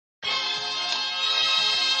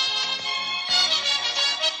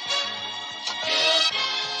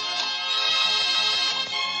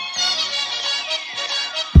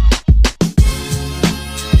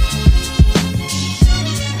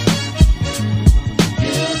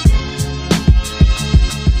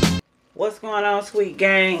going on, sweet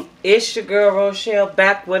gang? It's your girl Rochelle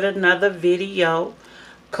back with another video,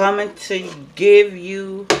 coming to give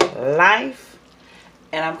you life.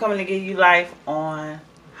 And I'm coming to give you life on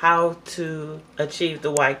how to achieve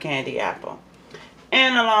the white candy apple,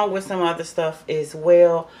 and along with some other stuff as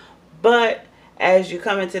well. But as you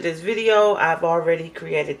come into this video, I've already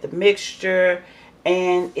created the mixture.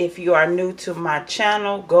 And if you are new to my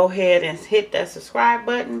channel, go ahead and hit that subscribe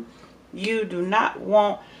button. You do not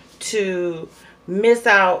want to miss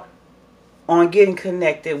out on getting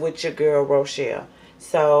connected with your girl Rochelle.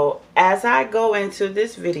 So as I go into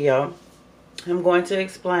this video, I'm going to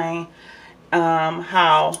explain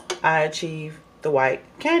how I achieve the white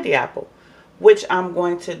candy apple, which I'm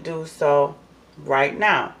going to do so right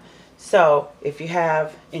now. So if you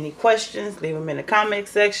have any questions, leave them in the comment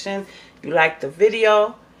section. If you like the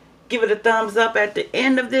video, give it a thumbs up at the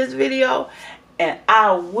end of this video, and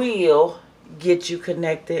I will get you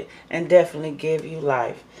connected and definitely give you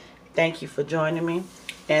life. Thank you for joining me.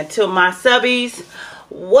 And to my subbies,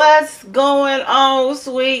 what's going on,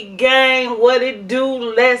 sweet gang? What it do?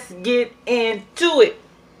 Let's get into it.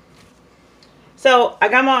 So I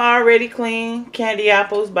got my already clean candy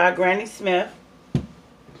apples by Granny Smith.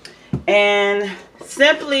 And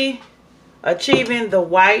simply achieving the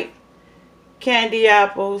white candy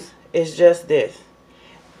apples is just this: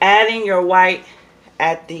 adding your white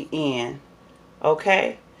at the end.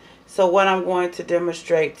 Okay, so what I'm going to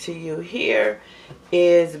demonstrate to you here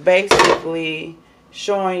is basically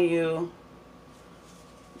showing you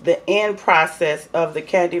the end process of the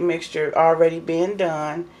candy mixture already being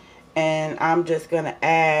done, and I'm just going to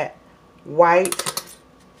add white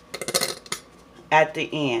at the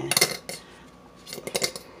end.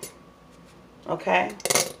 Okay,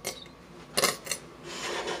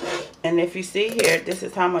 and if you see here, this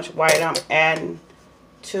is how much white I'm adding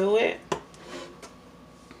to it.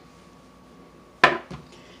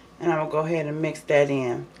 And I'm going to go ahead and mix that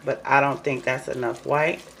in. But I don't think that's enough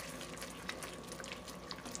white.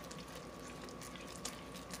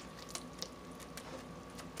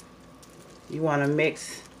 You want to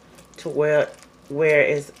mix to where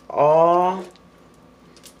it's all.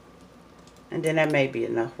 And then that may be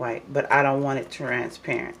enough white. But I don't want it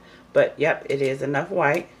transparent. But yep, it is enough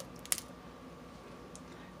white.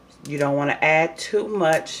 You don't want to add too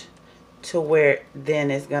much to where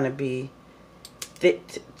then it's going to be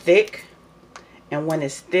thick, and when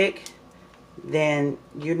it's thick, then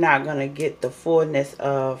you're not going to get the fullness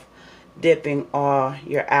of dipping all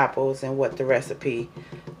your apples and what the recipe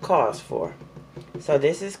calls for. So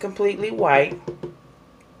this is completely white,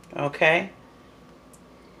 okay,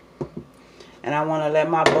 and I want to let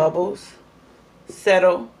my bubbles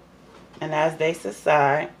settle, and as they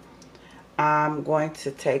subside, I'm going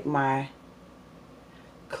to take my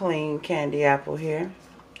clean candy apple here,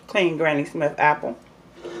 clean Granny Smith apple,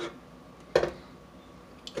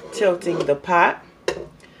 tilting the pot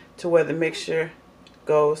to where the mixture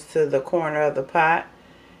goes to the corner of the pot,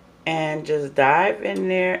 and just dive in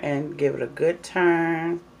there and give it a good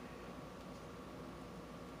turn.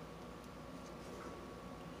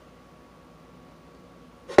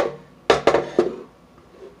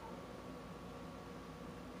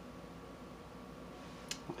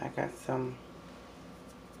 I got some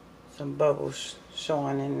bubbles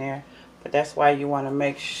showing in there, but that's why you want to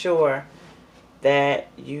make sure that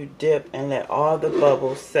you dip and let all the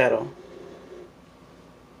bubbles settle.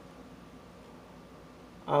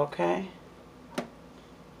 Okay,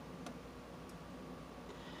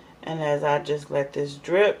 and as I just let this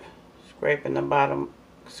drip, scraping the bottom,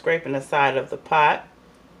 scraping the side of the pot,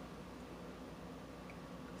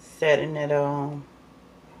 setting it on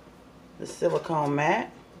the silicone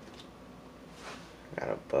mat. Got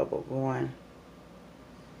a bubble going.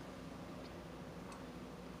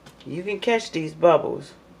 You can catch these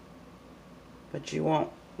bubbles, but you won't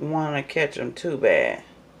want to catch them too bad.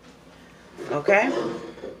 Okay?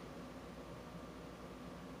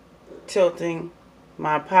 Tilting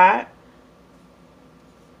my pot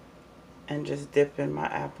and just dipping my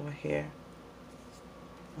apple here.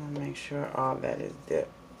 I'll make sure all that is dipped.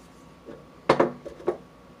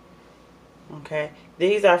 Okay,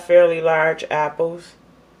 these are fairly large apples,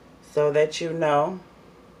 so that you know.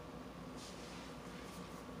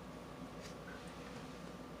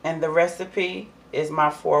 And the recipe is my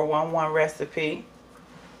 411 recipe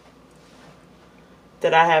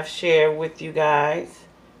that I have shared with you guys.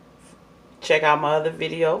 Check out my other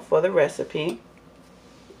video for the recipe.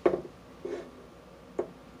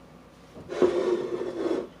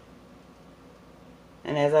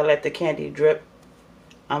 And as I let the candy drip,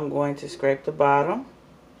 I'm going to scrape the bottom.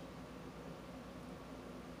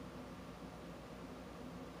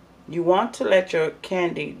 you want to let your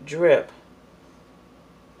candy drip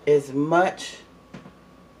as much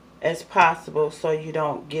as possible so you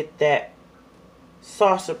don't get that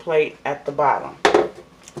saucer plate at the bottom.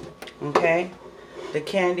 Okay, the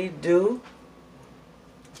candy do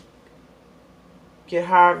get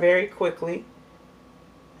hard very quickly,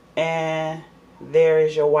 and there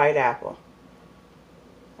is your white apple.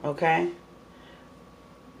 Okay,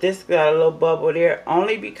 this got a little bubble there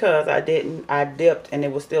only because I dipped and there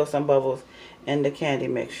was still some bubbles in the candy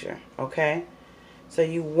mixture. Okay, so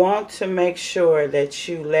you want to make sure that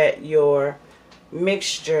you let your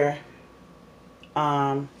mixture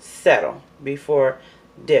settle before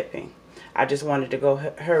dipping. I just wanted to go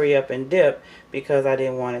hurry up and dip because I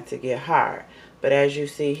didn't want it to get hard. But as you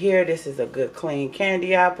see here, this is a good clean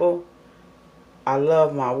candy apple. I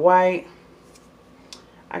love my white.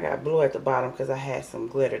 I got blue at the bottom because I had some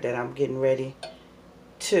glitter that I'm getting ready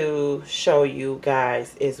to show you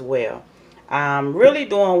guys as well. I'm really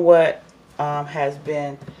doing what has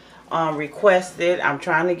been requested. I'm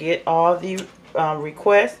trying to get all the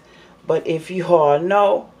requests, but if you all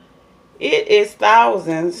know, it is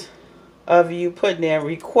thousands of you putting in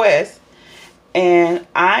requests, and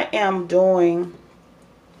I am doing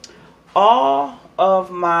all of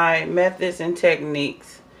my methods and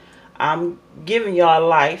techniques. I'm giving y'all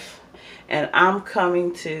life, and I'm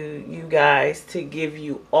coming to you guys to give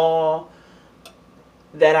you all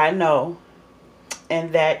that I know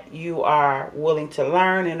and that you are willing to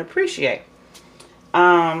learn and appreciate.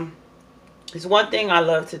 It's one thing I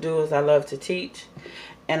love to do is I love to teach,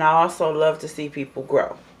 and I also love to see people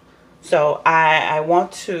grow. So I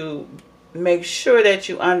want to make sure that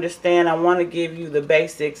you understand. I want to give you the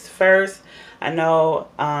basics first. I know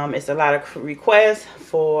it's a lot of requests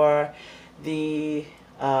for the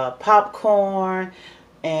popcorn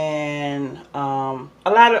and a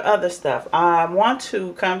lot of other stuff. I want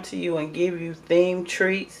to come to you and give you themed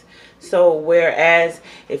treats. So whereas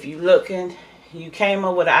if you came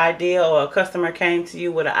up with an idea, or a customer came to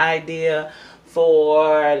you with an idea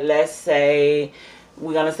for, let's say,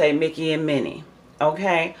 we're gonna say Mickey and Minnie.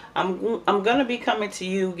 Okay, I'm gonna be coming to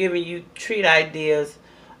you, giving you treat ideas,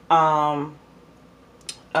 so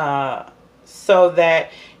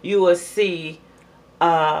that you will see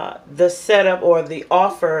the setup or the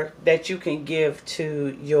offer that you can give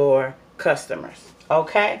to your customers.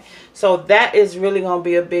 Okay, so that is really gonna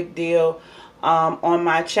be a big deal on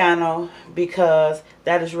my channel, because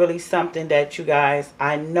that is really something that you guys,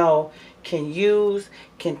 I know, can use,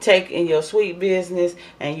 can take in your sweet business,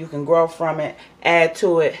 and you can grow from it, add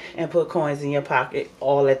to it, and put coins in your pocket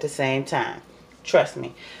all at the same time. Trust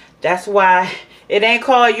me. That's why it ain't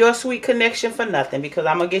called Your Sweet Connection for nothing, because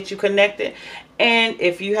I'm going to get you connected. And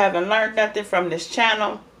if you haven't learned nothing from this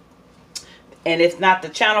channel, and it's not the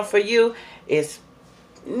channel for you, it's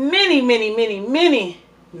many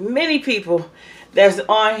people that's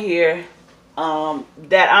on here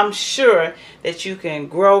that I'm sure that you can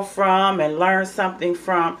grow from and learn something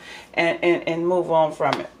from, and move on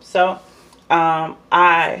from it. So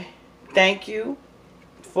I thank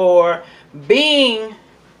for being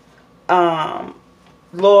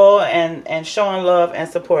loyal and showing love and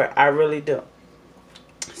support. I really do.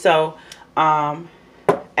 So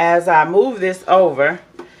as I move this over,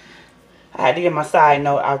 I had to get my side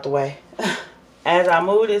note out the way. As I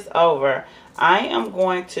move this over, I am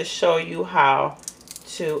going to show you how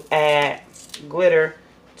to add glitter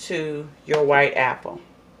to your white apple.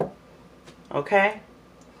 Okay?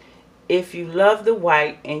 If you love the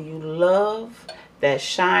white and you love that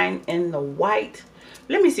shine in the white,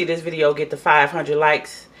 let me see this video get to 500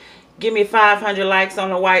 likes. Give me 500 likes on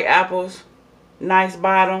the white apples. Nice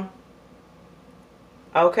bottom.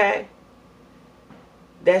 Okay?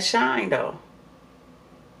 That shine though.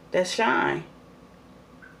 That shine.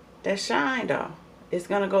 That shine though. It's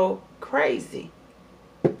gonna go crazy.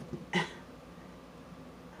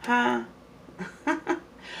 Huh?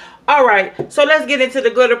 Alright, so let's get into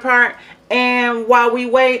the glitter part. And while we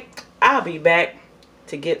wait, I'll be back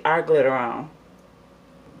to get our glitter on.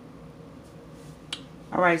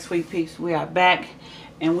 Alright, sweet peeps, we are back.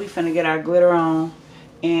 And we finna get our glitter on.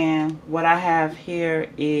 And what I have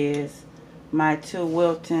here is my 2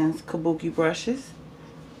 Wilton's Kabuki brushes.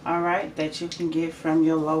 Alright, that you can get from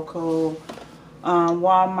your local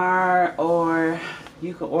Walmart, or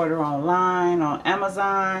you can order online on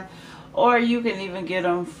Amazon, or you can even get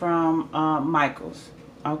them from Michael's.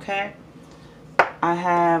 Okay, I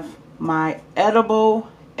have my edible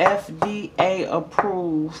FDA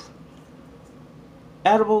approved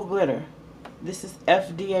edible glitter. This is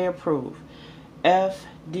FDA approved.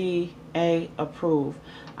 FDA approved.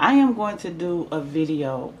 I am going to do a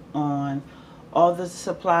video on all the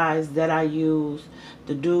supplies that I use,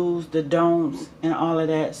 the do's, the don'ts, and all of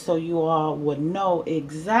that, so you all would know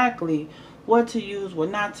exactly what to use, what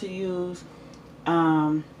not to use,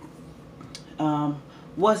 um,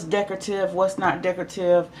 what's decorative, what's not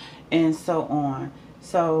decorative, and so on.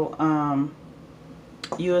 So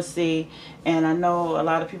you'll see. And I know a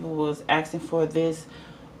lot of people was asking for this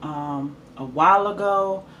a while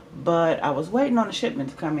ago, but I was waiting on the shipment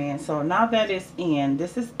to come in. So now that it's in,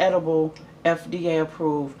 this is edible, FDA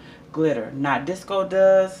approved glitter, not disco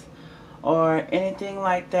dust or anything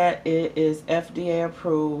like that. It is FDA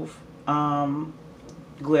approved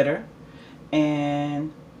glitter,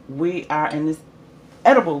 and we are in this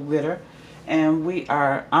edible glitter, and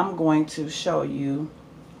I'm going to show you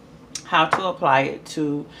how to apply it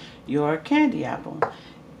to your candy apple.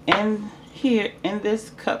 And here in this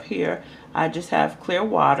cup here, I just have clear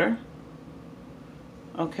water.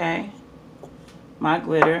 Okay, my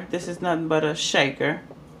glitter. This is nothing but a shaker.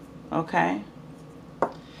 Okay,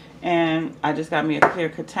 and I just got me a clear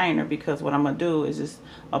container, because what I'm gonna do is just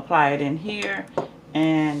apply it in here,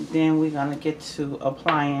 and then we're gonna get to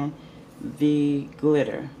applying the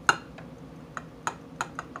glitter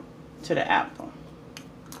to the apple.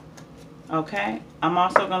 Okay, I'm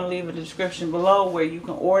also going to leave a description below where you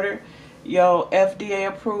can order your FDA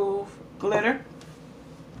approved glitter.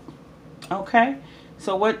 Okay,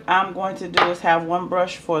 so what I'm going to do is have one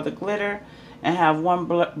brush for the glitter and have one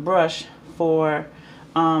brush for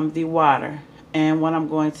the water. And what I'm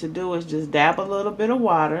going to do is just dab a little bit of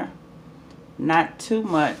water, not too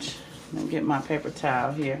much. Let me get my paper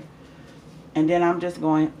towel here. And then I'm just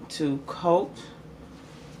going to coat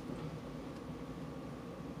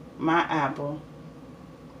my apple.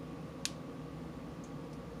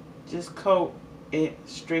 Just coat it,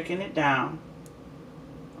 streaking it down.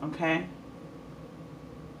 Okay.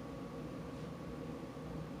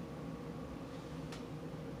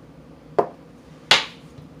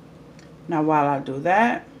 Now while I do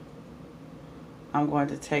that, I'm going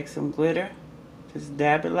to take some glitter, just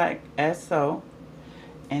dab it like as so,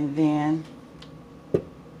 and then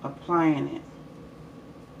applying it.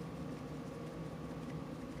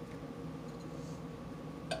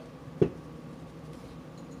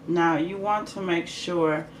 Now you want to make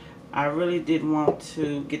sure, I really did want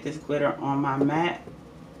to get this glitter on my mat,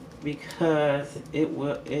 because it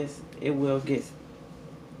will get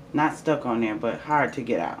not stuck on there, but hard to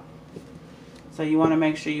get out. So you want to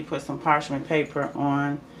make sure you put some parchment paper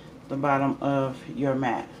on the bottom of your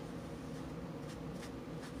mat.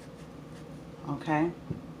 Okay.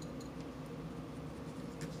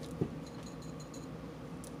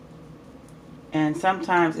 And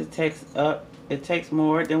sometimes it takes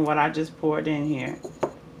more than what I just poured in here.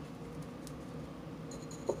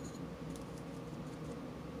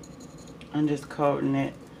 I'm just coating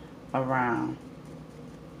it around.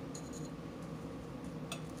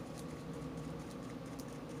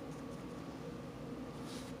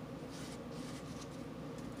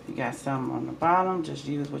 If you got some on the bottom, just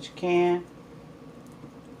use what you can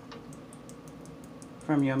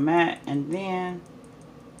from your mat, and then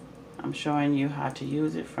I'm showing you how to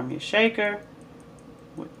use it from your shaker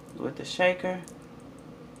with the shaker.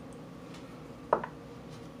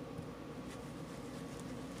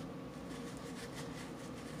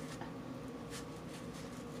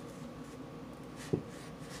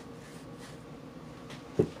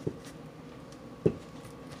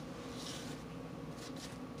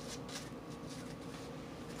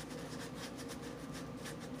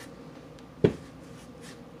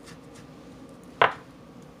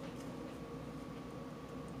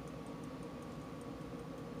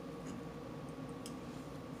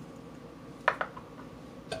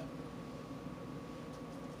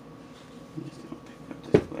 I'm just going to pick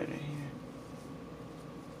up this glitter here.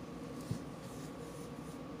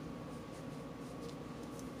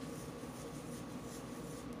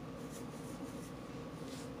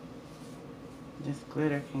 This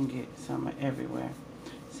glitter can get some everywhere.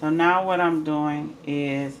 So now what I'm doing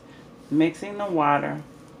is mixing the water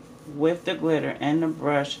with the glitter and the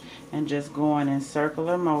brush and just going in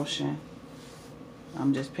circular motion.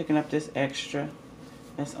 I'm just picking up this extra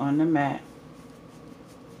that's on the mat.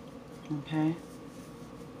 Okay.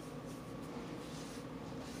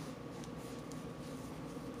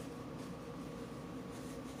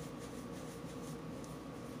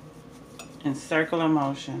 In circular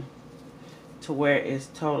motion to where it's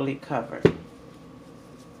totally covered.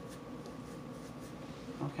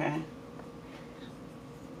 Okay.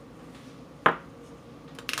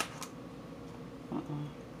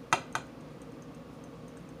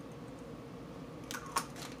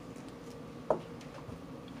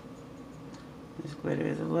 This glitter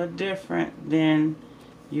is a little different than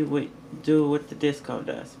you would do what the disco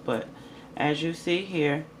does. But as you see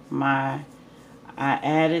here, I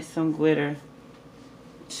added some glitter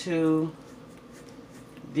to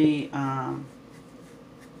the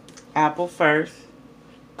apple first,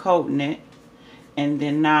 coating it, and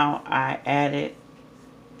then now I add it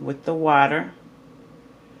with the water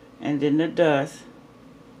and then the dust.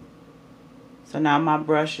 So now my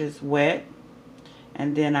brush is wet,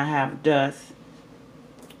 and then I have dust,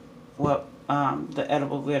 the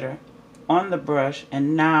edible glitter on the brush,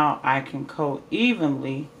 and now I can coat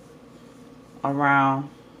evenly around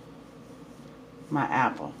my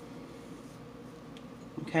apple.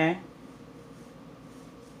 Okay?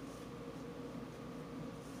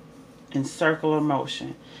 In circular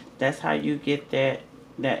motion. That's how you get that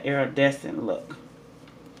iridescent look.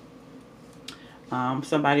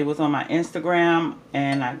 Somebody was on my Instagram,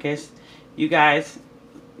 and I guess you guys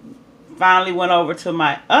finally went over to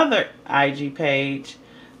my other IG page,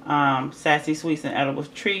 Sassy Sweets and Edible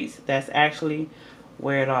Treats. That's actually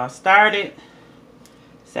where it all started.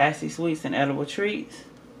 Sassy Sweets and Edible Treats.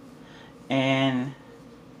 And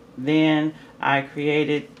then I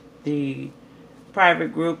created the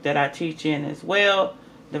private group that I teach in as well,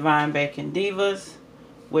 Divine Baking Divas,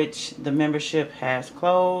 which the membership has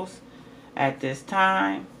closed at this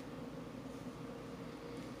time.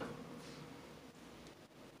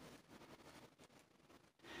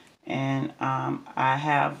 And I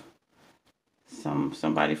have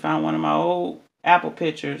somebody found one of my old apple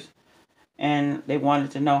pictures, and they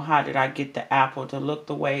wanted to know how did I get the apple to look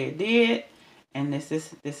the way it did, and this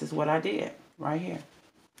is what I did right here.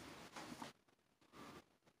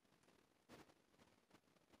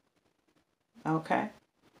 Okay.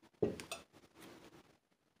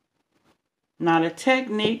 Now the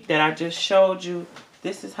technique that I just showed you,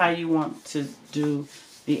 this is how you want to do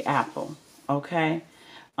the apple, okay?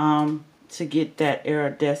 To get that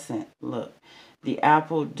iridescent look. The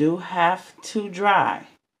apple do have to dry,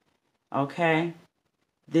 okay?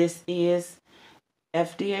 This is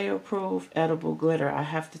FDA approved edible glitter. I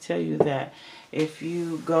have to tell you that. If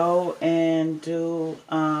you go and do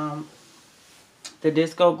the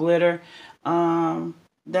disco glitter,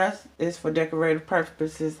 that is for decorative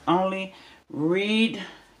purposes only. Read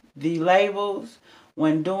the labels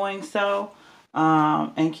when doing so,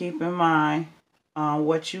 and keep in mind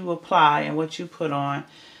what you apply and what you put on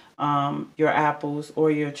your apples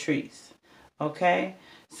or your treats. Okay,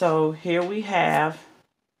 so here we have,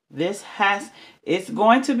 it's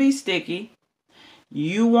going to be sticky.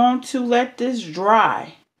 You want to let this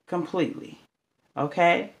dry completely,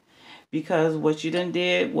 okay? Because what you done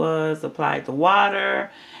did was apply the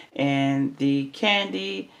water and the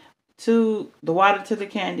candy to the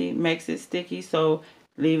candy makes it sticky. So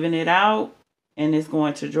leaving it out, and it's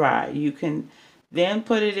going to dry. You can then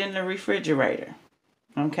put it in the refrigerator,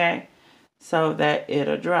 okay, so that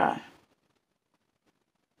it'll dry.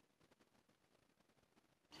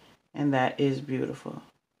 And that is beautiful.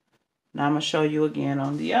 Now I'm going to show you again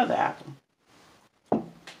on the other apple.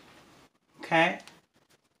 Okay.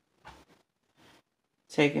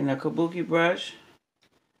 Taking the kabuki brush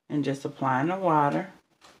and just applying the water.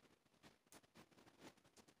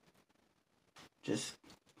 Just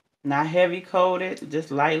not heavy coated, just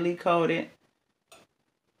lightly coated.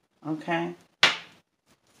 Okay.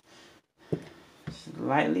 Just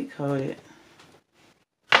lightly coated.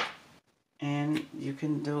 And you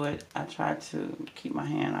can do it. I try to keep my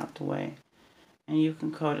hand out the way. And you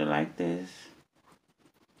can coat it like this.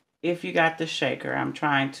 If you got the shaker, I'm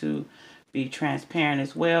trying to be transparent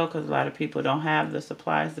as well, because a lot of people don't have the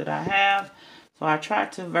supplies that I have. So I try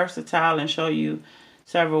to versatile and show you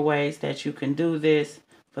several ways that you can do this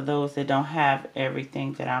for those that don't have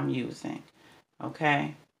everything that I'm using.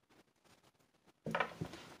 Okay?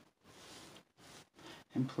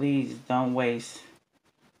 And please don't waste.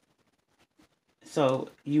 So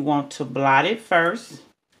you want to blot it first.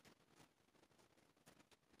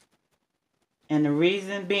 And the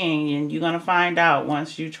reason being, and you're going to find out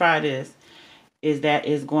once you try this, is that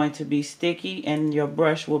it's going to be sticky, and your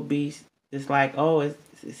brush will be, it's like, oh, it's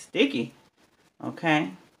sticky.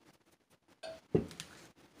 Okay.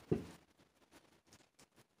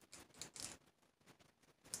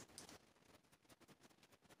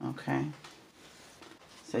 Okay.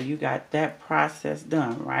 So you got that process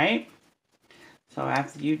done, right? So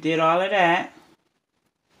after you did all of that,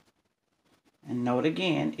 and note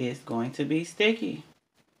again, it's going to be sticky.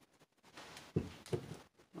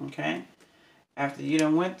 Okay. After you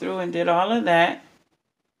done went through and did all of that,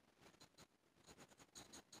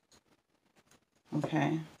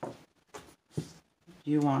 okay,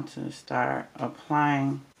 you want to start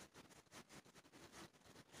applying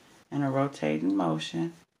in a rotating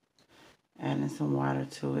motion, adding some water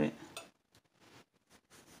to it.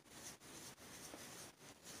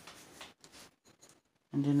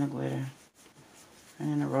 And then the glitter,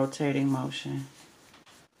 and in a rotating motion.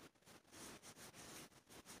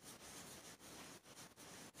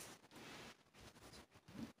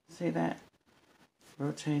 See that?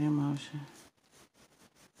 Rotating motion.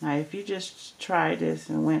 Now, if you just try this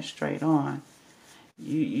and went straight on,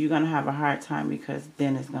 you're going to have a hard time because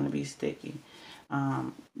then it's going to be sticky.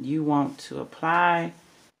 You want to apply,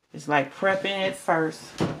 it's like prepping it first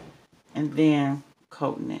and then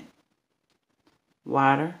coating it.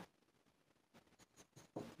 Water,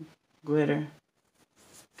 glitter,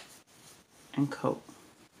 and coat.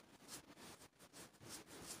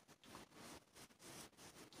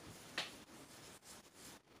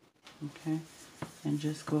 Okay, and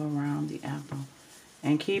just go around the apple.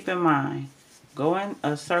 And keep in mind, go in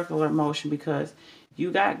a circular motion because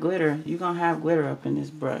you got glitter. You're going to have glitter up in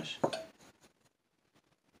this brush.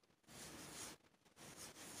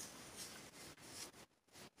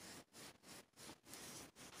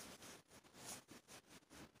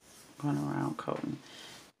 Going around coating.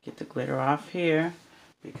 Get the glitter off here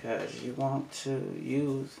because you want to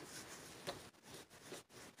use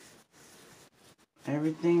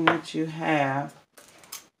everything that you have,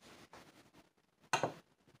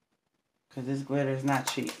 because this glitter is not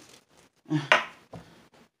cheap.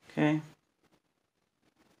 Okay.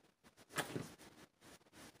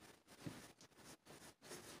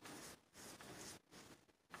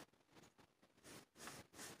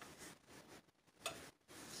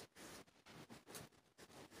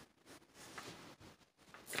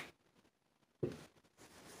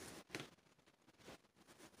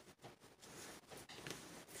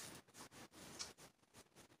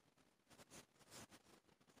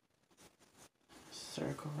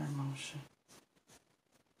 Circular motion.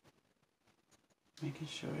 Making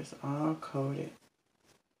sure it's all coated.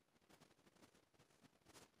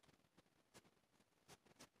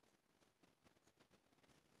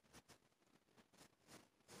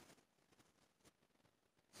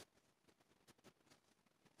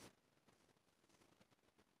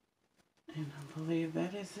 And I believe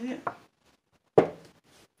that is it.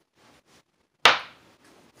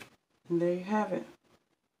 And there you have it.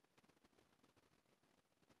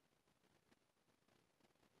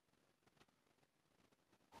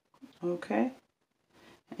 Okay,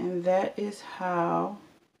 and that is how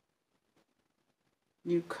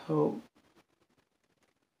you coat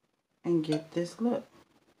and get this look.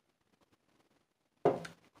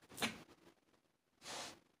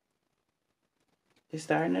 It's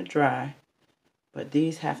starting to dry, but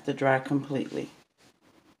these have to dry completely.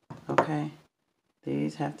 Okay,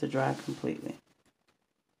 these have to dry completely.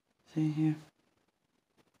 See here?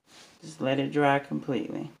 Just let it dry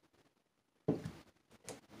completely.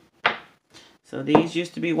 So these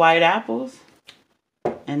used to be white apples,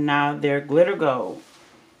 and now they're glitter gold.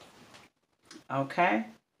 Okay?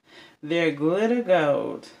 They're glitter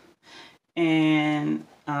gold. And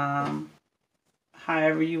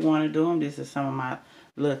however you want to do them, this is some of my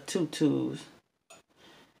little tutus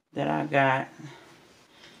that I got,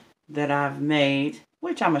 that I've made,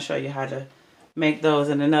 which I'm going to show you how to make those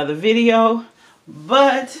in another video.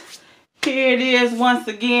 But here it is once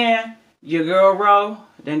again. Your girl Ro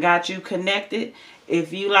done got you connected.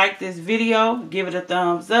 If you like this video, give it a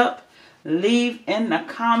thumbs up. Leave in the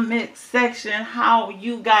comment section how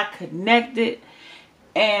you got connected.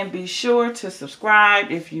 And be sure to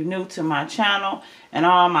subscribe if you're new to my channel. And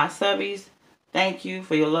all my subbies, thank you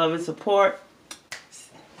for your love and support.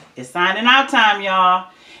 It's signing out time,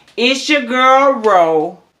 y'all. It's your girl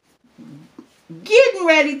Ro getting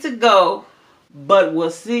ready to go. But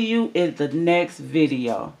we'll see you in the next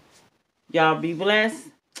video. Y'all be blessed,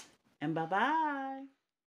 and bye-bye.